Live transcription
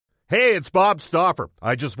Hey, it's Bob Stauffer.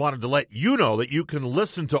 I just wanted to let you know that you can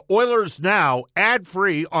listen to Oilers Now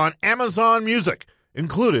ad-free on Amazon Music,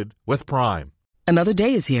 included with Prime. Another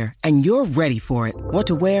day is here, and you're ready for it. What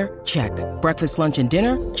to wear? Check. Breakfast, lunch, and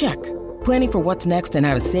dinner? Check. Planning for what's next and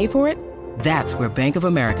how to save for it? That's where Bank of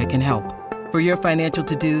America can help. For your financial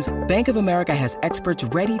to-dos, Bank of America has experts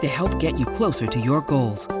ready to help get you closer to your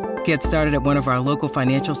goals. Get started at one of our local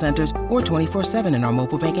financial centers or 24/7 in our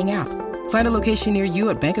mobile banking app. Find a location near you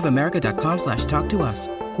at bankofamerica.com/talktous.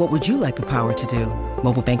 What would you like the power to do?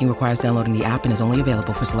 Mobile banking requires downloading the app and is only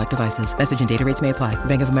available for select devices. Message and data rates may apply.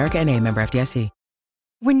 Bank of America N.A., member FDIC.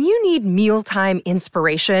 When you need mealtime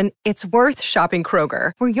inspiration, it's worth shopping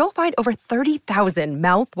Kroger, where you'll find over 30,000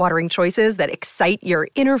 mouth-watering choices that excite your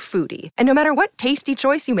inner foodie. And no matter what tasty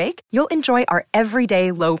choice you make, you'll enjoy our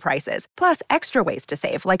everyday low prices, plus extra ways to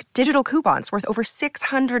save, like digital coupons worth over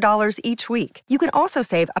 $600 each week. You can also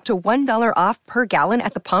save up to $1 off per gallon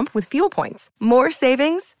at the pump with fuel points. More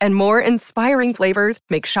savings and more inspiring flavors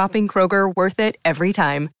make shopping Kroger worth it every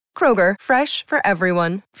time. Kroger, fresh for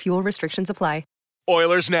everyone. Fuel restrictions apply.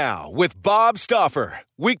 Oilers Now with Bob Stauffer.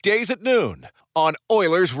 Weekdays at noon on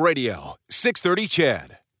Oilers Radio, 630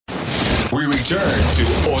 CHED. We return to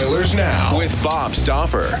Oilers Now with Bob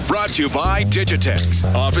Stauffer. Brought to you by Digitex.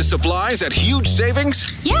 Office supplies at huge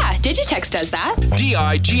savings? Yeah, Digitex does that.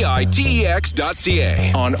 Digitex.ca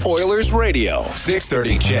on Oilers Radio,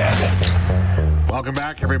 630 CHED. Welcome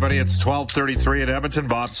back, everybody. It's 12:33 at Edmonton.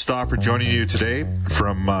 Bob Stauffer joining you today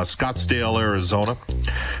from Scottsdale, Arizona.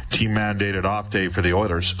 Team-mandated off day for the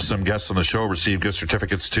Oilers. Some guests on the show received gift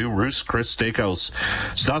certificates to Ruth's Chris Steakhouse.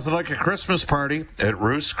 It's nothing like a Christmas party at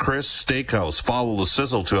Ruth's Chris Steakhouse. Follow the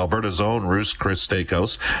sizzle to Alberta's own Ruth's Chris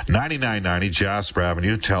Steakhouse, 9990 Jasper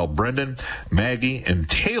Avenue. Tell Brendan, Maggie, and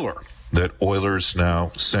Taylor that Oilers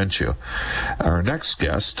Now sent you. Our next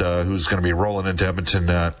guest, who's going to be rolling into Edmonton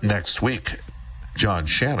next week, John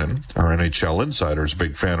Shannon, our NHL insider, is a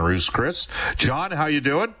big fan of Ruth's Chris. John, how you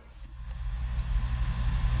doing?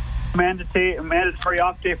 Mandatory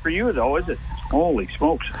off day for you, though, is it? Holy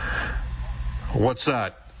smokes. What's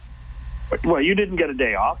that? Well, you didn't get a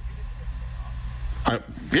day off.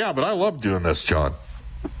 Yeah, but I love doing this, John.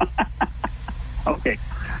 Okay.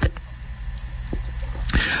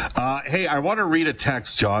 Hey, I want to read a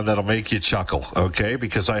text, John, that'll make you chuckle, okay?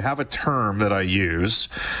 Because I have a term that I use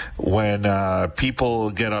when people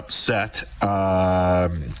get upset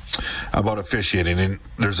about officiating. And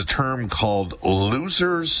there's a term called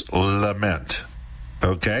loser's lament,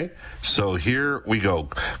 okay? So here we go.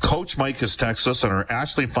 Coach Mike has texted us on our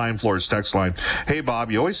Ashley Fine Floors text line. Hey, Bob,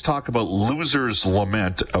 you always talk about loser's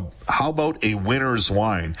lament. How about a winner's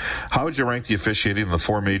whine? How would you rank the officiating in the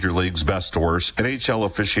four major leagues, best to worst? NHL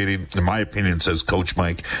officiating, in my opinion, says Coach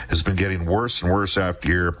Mike, has been getting worse and worse after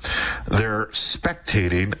year. They're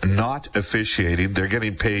spectating, not officiating. They're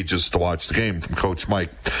getting paid just to watch the game, from Coach Mike.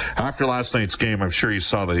 After last night's game, I'm sure you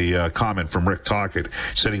saw the comment from Rick Tocchet.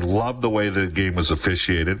 He said he loved the way the game was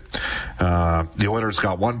officiated. The Oilers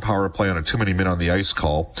got one power play on a too many men on the ice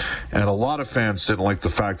call, and a lot of fans didn't like the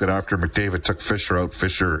fact that after McDavid took Fisher out,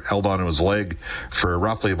 Fisher held onto his leg for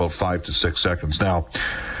roughly about 5 to 6 seconds. Now,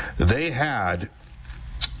 they had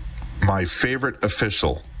my favorite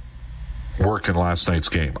official work in last night's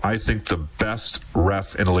game. I think the best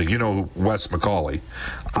ref in the league. You know Wes McCauley.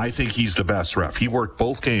 I think he's the best ref. He worked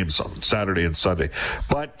both games on Saturday and Sunday.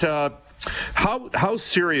 But how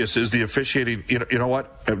serious is the officiating? You know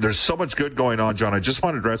what? There's so much good going on, John. I just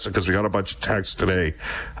want to address it because we got a bunch of texts today.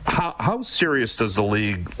 How serious does the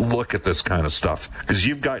league look at this kind of stuff? Because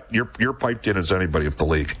you're piped in as anybody of the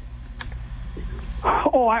league.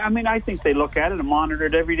 Oh, I think they look at it and monitor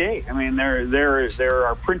it every day. I mean, there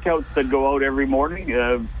are printouts that go out every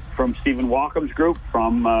morning from Stephen Walkom's group,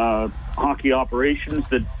 from hockey operations,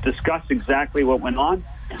 that discuss exactly what went on.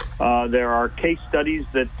 There are case studies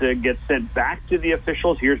that get sent back to the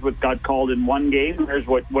officials. Here's what got called in one game. Here's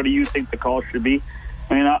what do you think the call should be?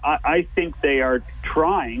 I mean, I think they are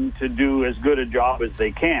trying to do as good a job as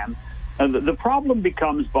they can. The problem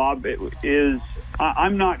becomes, Bob, is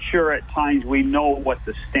I'm not sure at times we know what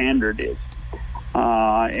the standard is.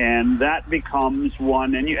 And that becomes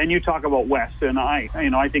one, and you talk about Wes, and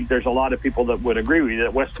I think there's a lot of people that would agree with you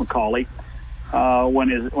that Wes McCauley, when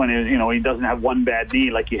he doesn't have one bad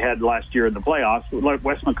knee like he had last year in the playoffs,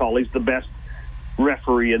 Wes McCauley's the best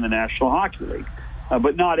referee in the National Hockey League.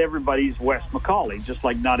 But not everybody's Wes McCauley, just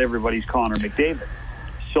like not everybody's Connor McDavid.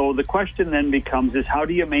 So the question then becomes is how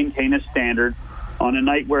do you maintain a standard on a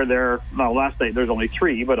night where last night there's only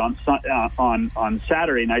 3, but on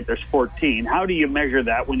Saturday night there's 14. How do you measure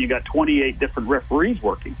that when you got 28 different referees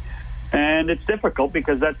working? And it's difficult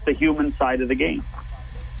because that's the human side of the game.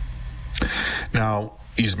 Now,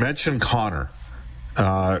 he's mentioned Connor.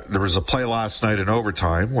 There was a play last night in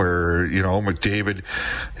overtime where, McDavid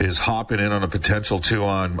is hopping in on a potential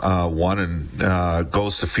 2-on-1 and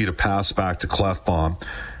goes to feed a pass back to Klefbom.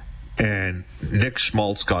 And Nick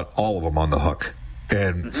Schmaltz got all of them on the hook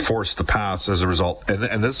and forced the pass as a result.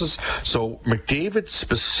 And this is, so McDavid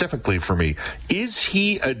specifically for me, is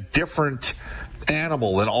he a different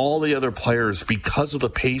animal than all the other players because of the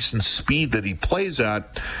pace and speed that he plays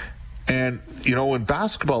at? And, in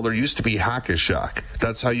basketball, there used to be hack a Shaq.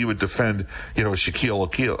 That's how you would defend,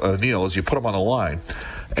 Shaquille O'Neal, as you put him on a line.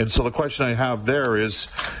 And so the question I have there is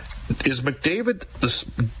McDavid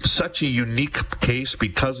such a unique case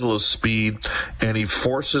because of his speed, and he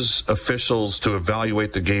forces officials to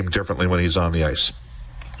evaluate the game differently when he's on the ice?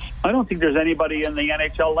 I don't think there's anybody in the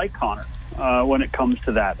NHL like Connor when it comes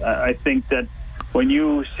to that. I think that when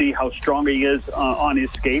you see how strong he is on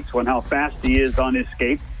his skates, how fast he is on his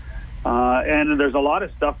skates, and there's a lot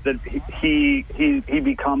of stuff that he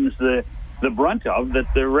becomes the brunt of,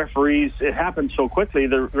 that the referees, it happens so quickly,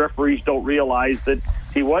 the referees don't realize that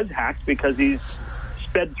he was hacked because he's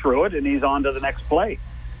sped through it and he's on to the next play.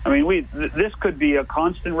 I mean, this could be a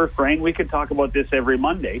constant refrain. We could talk about this every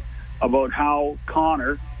Monday, about how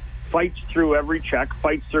Connor fights through every check,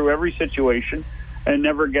 fights through every situation, and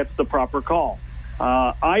never gets the proper call.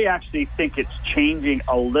 I actually think it's changing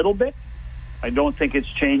a little bit. I don't think it's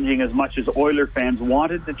changing as much as Oiler fans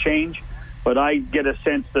wanted to change, but I get a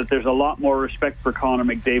sense that there's a lot more respect for Connor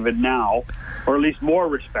McDavid now, or at least more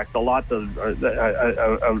respect. A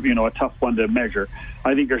tough one to measure.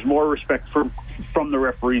 I think there's more respect from the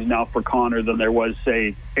referees now for Connor than there was,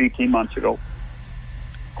 say, 18 months ago.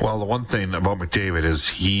 Well, the one thing about McDavid is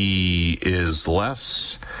he is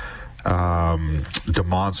less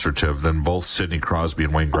demonstrative than both Sidney Crosby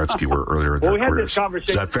and Wayne Gretzky were earlier in their careers. We had this conversation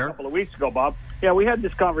is that fair? A couple of weeks ago, Bob. Yeah, we had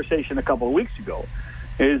this conversation a couple of weeks ago,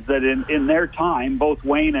 is that in their time, both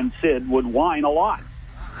Wayne and Sid would whine a lot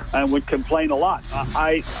and would complain a lot.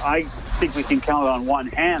 I think we can count on one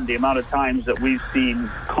hand the amount of times that we've seen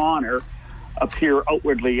Connor appear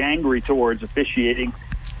outwardly angry towards officiating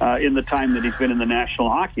in the time that he's been in the National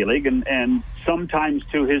Hockey League, and sometimes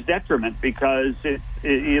to his detriment, because the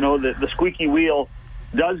squeaky wheel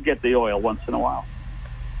does get the oil once in a while.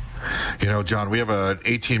 John, we have an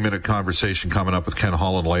 18-minute conversation coming up with Ken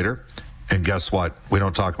Holland later. And guess what? We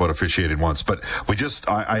don't talk about officiating once, but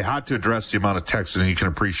I had to address the amount of text, and you can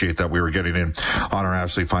appreciate that we were getting in on our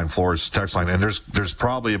Ashley Fine Floors text line. And there's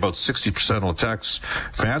probably about 60% of the texts.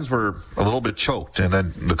 Fans were a little bit choked. And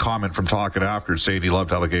then the comment from Talking After saying he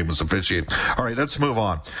loved how the game was officiated. All right, let's move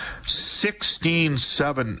on.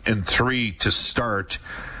 16-7-3 to start.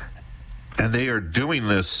 And they are doing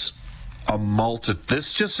this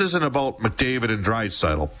this just isn't about McDavid and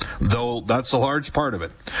Draisaitl, though that's a large part of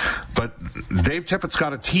it. But Dave Tippett's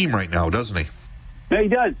got a team right now, doesn't he? Yeah, he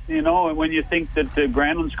does. And when you think that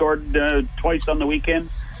Granlund scored twice on the weekend,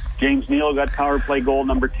 James Neal got power play goal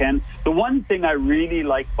number 10. The one thing I really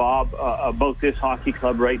like, Bob, about this hockey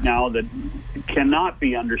club right now that cannot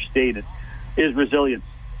be understated is resilience.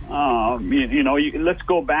 Let's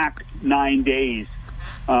go back 9 days.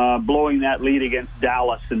 Blowing that lead against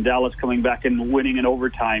Dallas, and Dallas coming back and winning in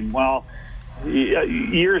overtime. Well,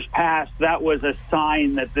 years past, that was a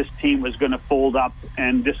sign that this team was going to fold up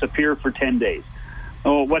and disappear for 10 days.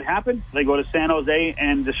 Oh, what happened? They go to San Jose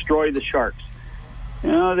and destroy the Sharks.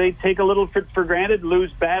 They take a little for granted,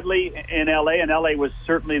 lose badly in L.A., and L.A. was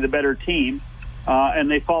certainly the better team. And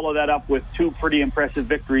they follow that up with two pretty impressive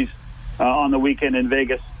victories on the weekend in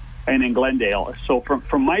Vegas and in Glendale. So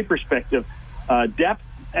from my perspective, depth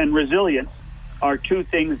and resilience are two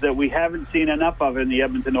things that we haven't seen enough of in the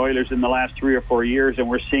Edmonton Oilers in the last 3 or 4 years, and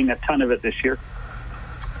we're seeing a ton of it this year.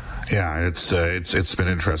 Yeah, it's been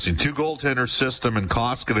interesting. 2 goaltender system, and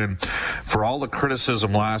Koskinen, for all the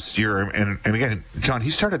criticism last year, and again, John, he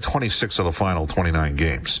started 26 of the final 29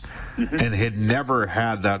 games, and had never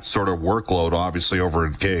had that sort of workload, obviously, over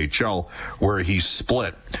in KHL, where he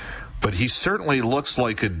split. But he certainly looks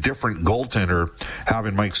like a different goaltender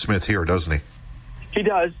having Mike Smith here, doesn't he? He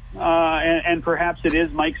does, and perhaps it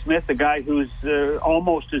is Mike Smith, a guy who's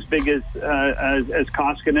almost as big as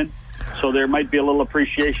Koskinen. So there might be a little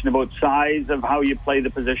appreciation about size of how you play the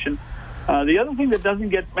position. The other thing that doesn't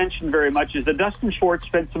get mentioned very much is that Dustin Schwartz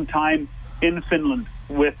spent some time in Finland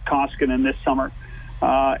with Koskinen this summer,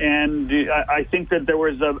 and I think that there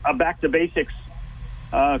was a back to basics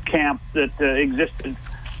camp that existed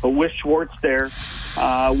with Schwartz there,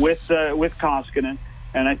 with Koskinen.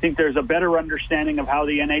 And I think there's a better understanding of how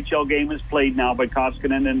the NHL game is played now by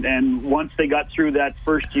Koskinen. And once they got through that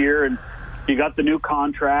first year and you got the new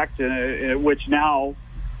contract, which now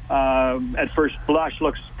at first blush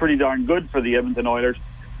looks pretty darn good for the Edmonton Oilers.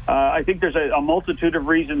 I think there's a multitude of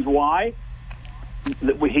reasons why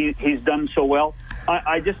he's done so well.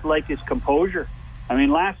 I just like his composure. I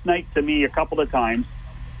mean, last night to me, a couple of times,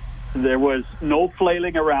 there was no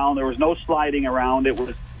flailing around. There was no sliding around. It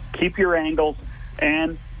was keep your angles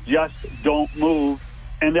and just don't move,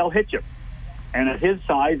 and they'll hit you. And at his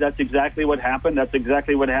size, that's exactly what happened. That's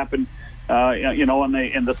exactly what happened,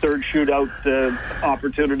 in the third shootout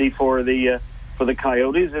opportunity for the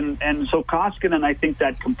Coyotes. And so Koskinen, I think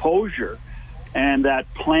that composure and that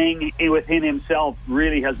playing within himself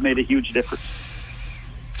really has made a huge difference.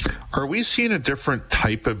 Are we seeing a different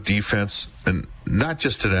type of defense, and not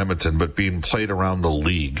just in Edmonton, but being played around the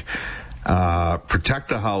league? Protect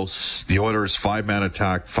the house. The Oilers 5-man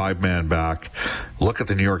attack, 5-man back. Look at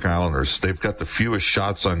the New York Islanders. They've got the fewest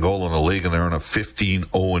shots on goal in the league, and they're on a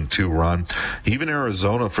 15-0-2 run. Even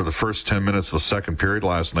Arizona for the first 10 minutes of the second period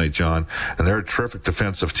last night, John, and they're a terrific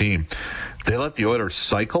defensive team. They let the Oilers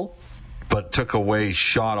cycle, but took away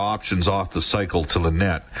shot options off the cycle to the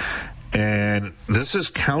net. And this is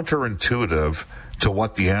counterintuitive to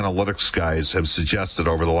what the analytics guys have suggested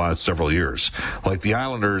over the last several years. Like, the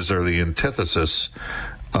Islanders are the antithesis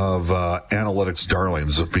of analytics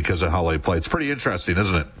darlings because of how they play. It's pretty interesting,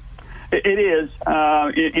 isn't it? It is.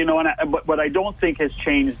 But what I don't think has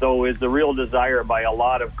changed, though, is the real desire by a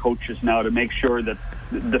lot of coaches now to make sure that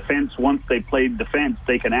defense, once they play defense,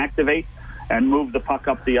 they can activate and move the puck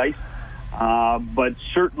up the ice. But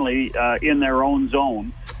certainly in their own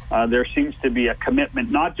zone, there seems to be a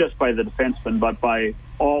commitment, not just by the defensemen, but by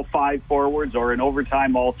all 5 forwards, or in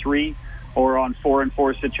overtime, all 3, or on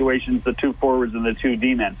 4-on-4 situations, the 2 forwards and the 2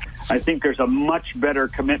 D-men. I think there's a much better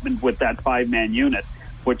commitment with that 5-man unit,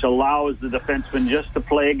 which allows the defensemen just to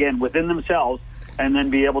play again within themselves and then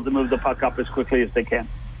be able to move the puck up as quickly as they can.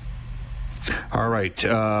 All right.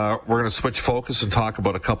 We're going to switch focus and talk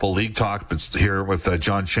about a couple league topics here with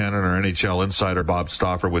John Shannon, our NHL insider, Bob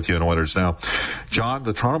Stauffer, with you in Oilers Now. John,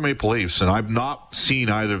 the Toronto Maple Leafs, and I've not seen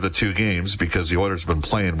either of the 2 games because the Oilers have been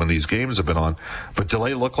playing when these games have been on, but do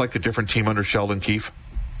they look like a different team under Sheldon Keefe?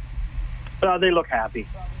 They look happy.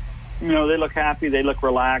 They look happy. They look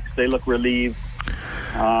relaxed. They look relieved.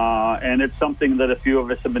 And it's something that a few of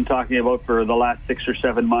us have been talking about for the last 6 or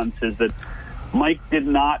 7 months, is that Mike did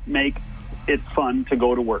not make it's fun to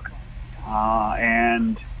go to work.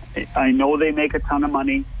 And I know they make a ton of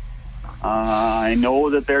money. I know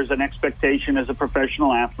that there's an expectation as a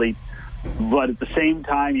professional athlete, but at the same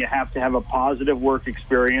time, you have to have a positive work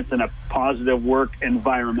experience and a positive work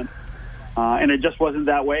environment. And it just wasn't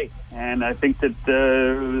that way. And I think that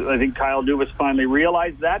Kyle Dubas finally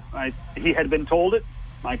realized that. He had been told it.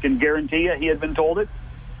 I can guarantee you he had been told it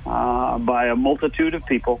by a multitude of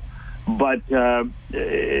people. But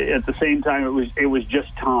at the same time, it was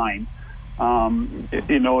just time.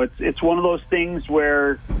 It's one of those things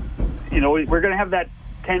where, we're going to have that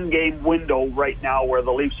 10-game window right now where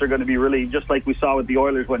the Leafs are going to be really, just like we saw with the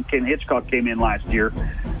Oilers when Ken Hitchcock came in last year.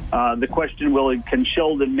 The question can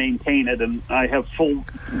Sheldon maintain it? And I have full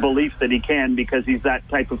belief that he can, because he's that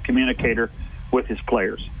type of communicator with his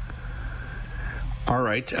players. All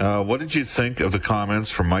right. What did you think of the comments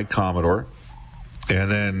from Mike Commodore? And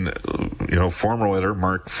then, former Oiler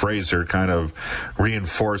Mark Fraser kind of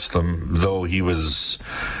reinforced them, though he was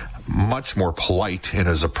much more polite in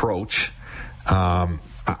his approach.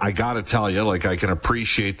 I got to tell you, I can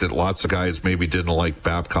appreciate that lots of guys maybe didn't like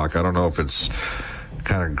Babcock. I don't know if it's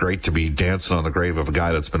kind of great to be dancing on the grave of a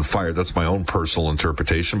guy that's been fired. That's my own personal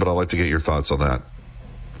interpretation, but I'd like to get your thoughts on that.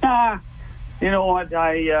 You know what?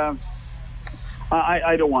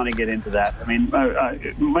 I don't want to get into that. I mean,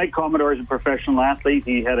 Mike Commodore is a professional athlete.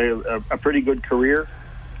 He had a pretty good career.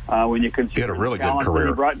 When you consider, he had a really good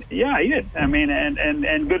career. Yeah, he did. I mean,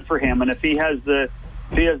 and good for him. And if he has the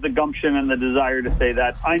gumption and the desire to say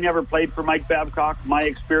that, I never played for Mike Babcock. My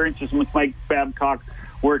experiences with Mike Babcock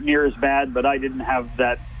weren't near as bad, but I didn't have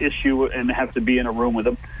that issue and have to be in a room with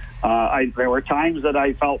him. There were times that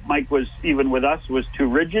I felt Mike was, even with us, was too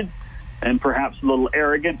rigid and perhaps a little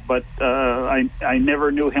arrogant, but I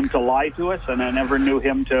never knew him to lie to us, and I never knew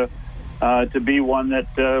him to be one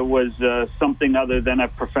that was something other than a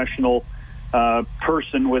professional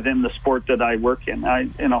person within the sport that I work in.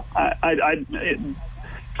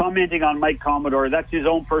 Commenting on Mike Commodore, that's his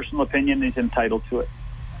own personal opinion. He's entitled to it.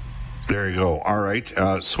 There you go. All right.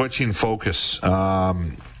 Switching focus.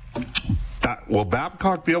 Will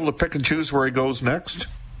Babcock be able to pick and choose where he goes next?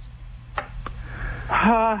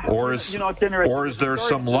 Or is there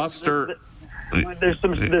some luster?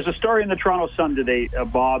 There's a story in the Toronto Sun today,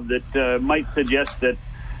 Bob, that might suggest that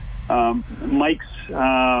Mike's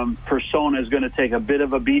persona is going to take a bit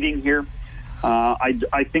of a beating here.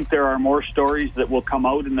 I think there are more stories that will come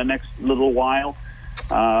out in the next little while.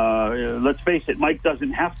 Let's face it, Mike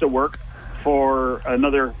doesn't have to work for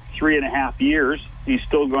another 3.5 years. He's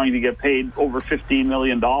still going to get paid over $15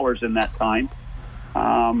 million in that time.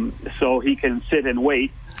 So he can sit and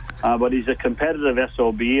wait. But he's a competitive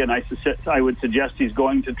SOB, and I would suggest he's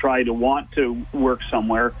going to try to want to work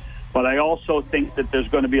somewhere. But I also think that there's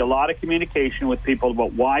going to be a lot of communication with people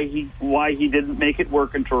about why he didn't make it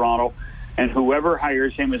work in Toronto. And whoever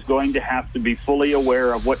hires him is going to have to be fully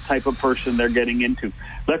aware of what type of person they're getting into.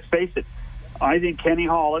 Let's face it, I think Kenny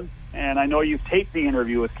Holland, and I know you've taped the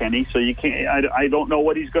interview with Kenny, so you can't. I don't know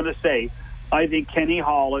what he's going to say. I think Kenny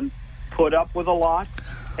Holland put up with a lot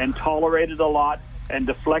and tolerated a lot and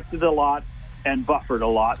deflected a lot and buffered a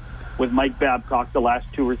lot with Mike Babcock the last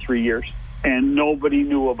 2 or 3 years, and nobody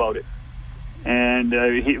knew about it. And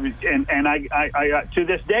I to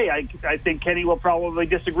this day, I think Kenny will probably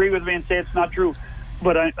disagree with me and say it's not true.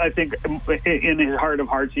 But I think in his heart of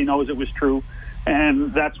hearts, he knows it was true.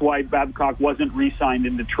 And that's why Babcock wasn't re-signed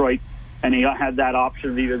in Detroit. And he had that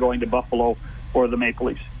option of either going to Buffalo or the Maple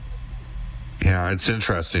Leafs. Yeah, it's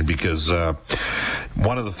interesting because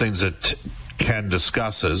one of the things that Ken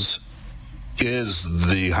discusses is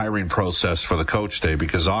the hiring process for the coach day,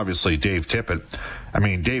 because obviously Dave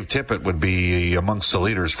Tippett would be amongst the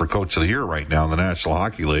leaders for Coach of the Year right now in the National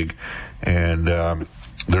Hockey League, and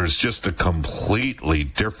there's just a completely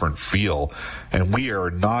different feel. And we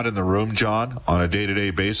are not in the room, John, on a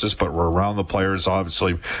day-to-day basis, but we're around the players,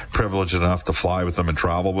 obviously privileged enough to fly with them and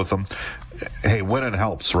travel with them. Hey, winning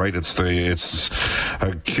helps, right? It's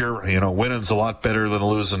a cure. Winning's a lot better than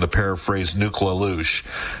losing, to paraphrase Nuke LaLoosh.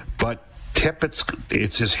 But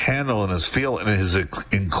it's his handle and his feel and his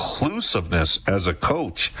inclusiveness as a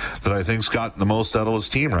coach that I think's gotten the most out of his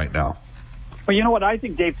team right now. Well, you know what? I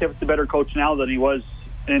think Dave Tippett's a better coach now than he was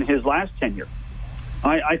in his last tenure.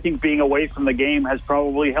 I think being away from the game has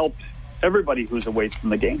probably helped everybody who's away from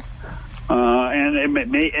the game, and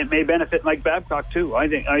it may benefit Mike Babcock too.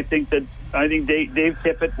 I think Dave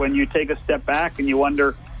Tippett, when you take a step back and you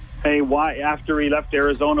wonder, hey, why after he left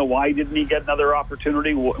Arizona, why didn't he get another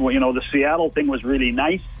opportunity? The Seattle thing was really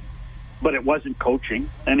nice, but it wasn't coaching,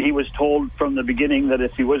 and he was told from the beginning that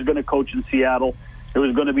if he was going to coach in Seattle, it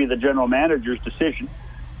was going to be the general manager's decision.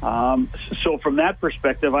 So from that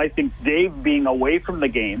perspective, I think Dave being away from the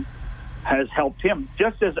game has helped him.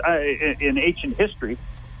 Just as in ancient history,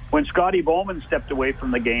 when Scotty Bowman stepped away from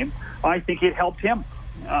the game, I think it helped him.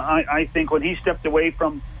 I think when he stepped away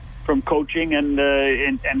from coaching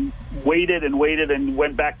and waited and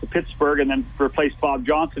went back to Pittsburgh and then replaced Bob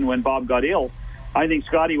Johnson when Bob got ill, I think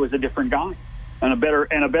Scotty was a different guy and a better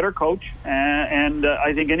coach. And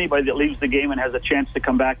I think anybody that leaves the game and has a chance to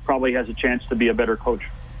come back probably has a chance to be a better coach.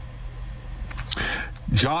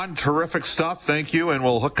 John, terrific stuff. Thank you, and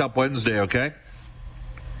we'll hook up Wednesday, okay?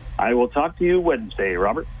 I will talk to you Wednesday,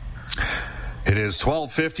 Robert. It is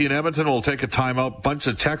 12:50 in Edmonton. We'll take a timeout. Bunch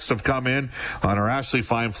of texts have come in on our Ashley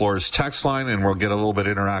Fine Floors text line, and we'll get a little bit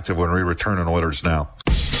interactive when we return on Oilers Now.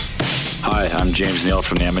 Hi, I'm James Neal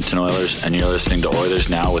from the Edmonton Oilers, and you're listening to Oilers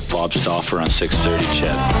Now with Bob Stauffer on 630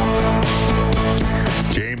 CHED.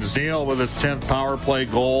 James Neal with his 10th power play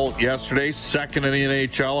goal yesterday, second in the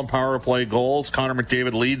NHL in power play goals. Connor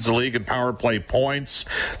McDavid leads the league in power play points.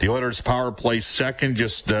 The Oilers power play second,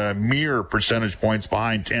 just mere percentage points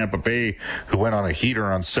behind Tampa Bay, who went on a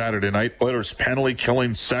heater on Saturday night. Oilers penalty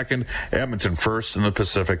killing second, Edmonton first in the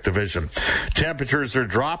Pacific Division. Temperatures are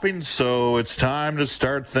dropping, so it's time to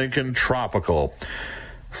start thinking tropical.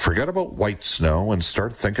 Forget about white snow and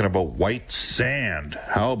start thinking about white sand.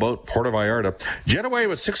 How about Puerto Vallarta? Jet away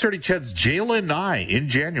with 630 CHED's Jalen Nye in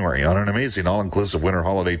January on an amazing all-inclusive winter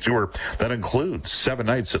holiday tour that includes 7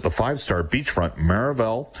 nights at the 5-star beachfront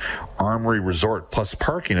Marival Armory Resort, plus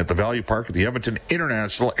parking at the Value Park at the Edmonton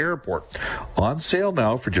International Airport. On sale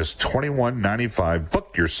now for just $21.95.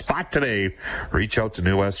 Book your spot today. Reach out to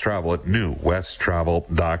New West Travel at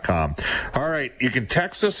newwesttravel.com. All right, you can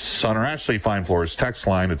text us on our Ashley Fine Floors text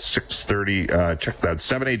line at 630. Check that,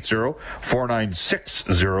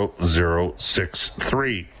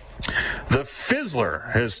 780-496-0063. The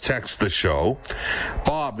Fizzler has texted the show.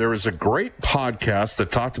 Bob, there was a great podcast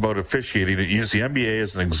that talked about officiating that used the NBA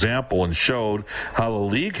as an example and showed how the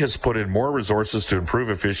league has put in more resources to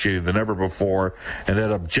improve officiating than ever before, and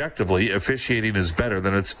that objectively officiating is better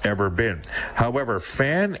than it's ever been. However,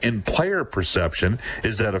 fan and player perception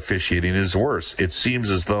is that officiating is worse. It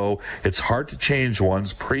seems as though it's hard to change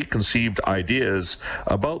one's preconceived ideas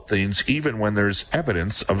about things even when there's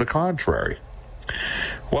evidence of the contrary.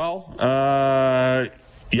 Well,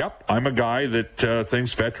 Yep, I'm a guy that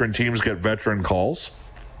thinks veteran teams get veteran calls,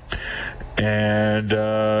 and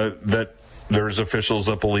that there's officials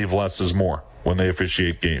that believe less is more when they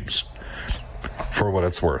officiate games, for what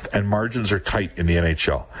it's worth. And margins are tight in the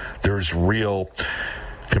NHL. There's real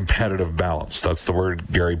competitive balance. That's the word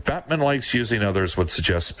Gary Bettman likes using. Others would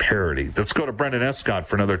suggest parity. Let's go to Brendan Escott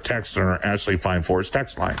for another text on our Ashley Fine Floors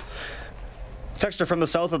text line. Texter from the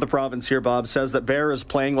south of the province here, Bob, says that Bear is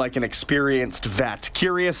playing like an experienced vet.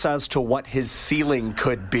 Curious as to what his ceiling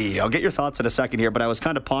could be. I'll get your thoughts in a second here, but I was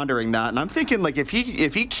kind of pondering that, and I'm thinking, like, if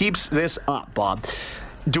he keeps this up, Bob,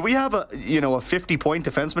 do we have a 50-point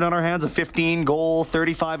defenseman on our hands, a 15-goal,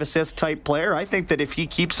 35-assist type player? I think that if he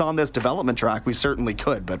keeps on this development track, we certainly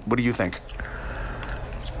could. But what do you think?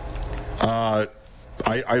 I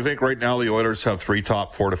think right now the Oilers have 3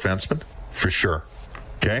 top 4 defensemen for sure.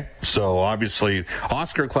 Okay, so obviously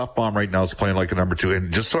Oscar Klefbom right now is playing like a number 2,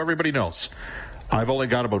 and just so everybody knows, I've only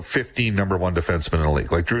got about 15 number 1 defensemen in the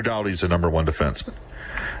league. Like Drew Doughty's a number 1 defenseman.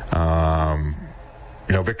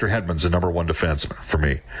 Victor Hedman's a number 1 defenseman for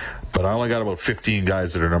me, but I only got about 15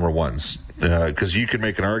 guys that are number 1s. Because you can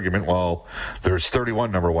make an argument, well, there's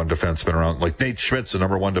 31 number 1 defensemen around. Like Nate Schmidt's a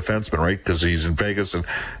number 1 defenseman, right? Because he's in Vegas, and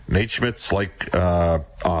Nate Schmidt's like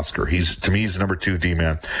Oscar. To me, he's number 2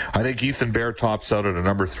 D-man. I think Ethan Bear tops out at a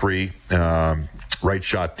number 3 right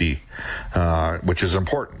shot D, which is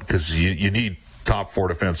important because you need top 4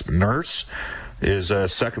 defensemen. Nurse is a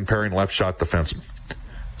second pairing left shot defenseman.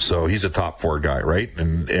 So he's a top 4 guy, right?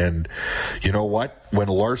 And you know what? When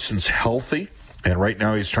Larson's healthy, and right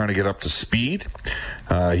now he's trying to get up to speed,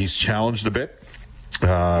 he's challenged a bit.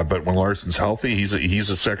 But when Larson's healthy, he's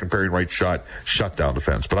a second pairing right shot shutdown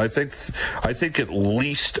defense. But I think at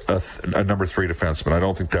least a number 3 defenseman. I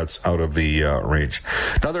don't think that's out of the range.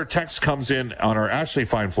 Another text comes in on our Ashley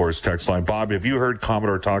Fine Floors text line. Bob, have you heard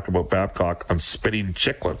Commodore talk about Babcock on spitting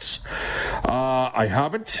chiclets? I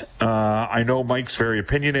haven't. I know Mike's very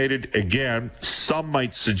opinionated. Again, some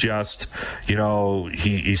might suggest,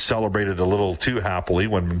 he celebrated a little too happily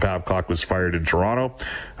when Babcock was fired in Toronto.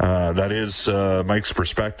 That is Mike's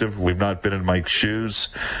perspective. We've not been in Mike's shoes.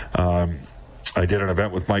 I did an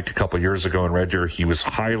event with Mike a couple of years ago in Red Deer. He was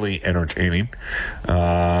highly entertaining.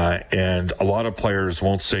 And a lot of players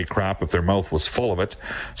won't say crap if their mouth was full of it.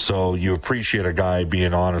 So you appreciate a guy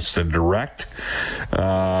being honest and direct.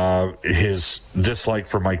 His dislike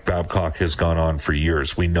for Mike Babcock has gone on for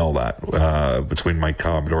years. We know that, between Mike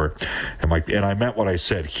Commodore and Mike. And I meant what I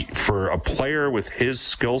said. For a player with his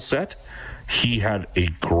skill set, he had a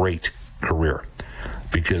great career.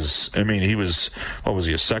 Because, he was,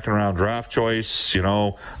 a second-round draft choice? A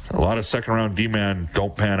lot of second-round D-man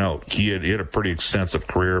don't pan out. He had a pretty extensive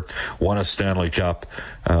career, won a Stanley Cup.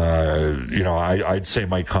 I'd say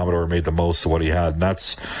Mike Commodore made the most of what he had. And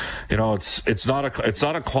that's, it's not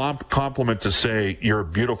a compliment to say you're a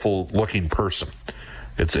beautiful-looking person.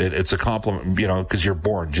 It's a compliment, because you're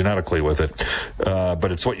born genetically with it.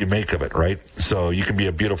 But it's what you make of it, right? So you can be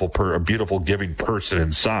a beautiful giving person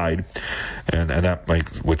inside, and that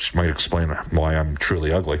which might explain why I'm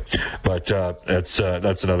truly ugly. But that's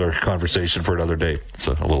another conversation for another day. It's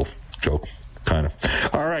a little joke, kind of.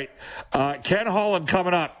 All right, Ken Holland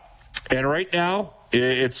coming up, and right now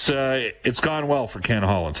it's gone well for Ken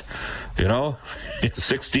Holland.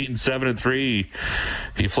 16-7-3.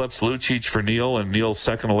 He flips Lucic for Neil, and Neil's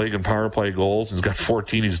second in the league in power play goals. He's got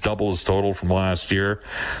 14. He's double his total from last year.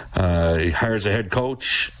 He hires a head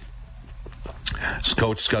coach. His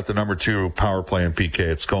coach's got the number 2 power play in PK.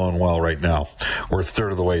 It's going well right now. We're a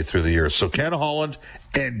third of the way through the year. So Ken Holland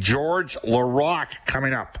and George Laraque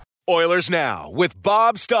coming up. Oilers Now with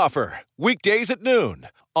Bob Stauffer. Weekdays at noon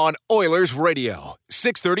on Oilers Radio,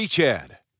 630 CHED.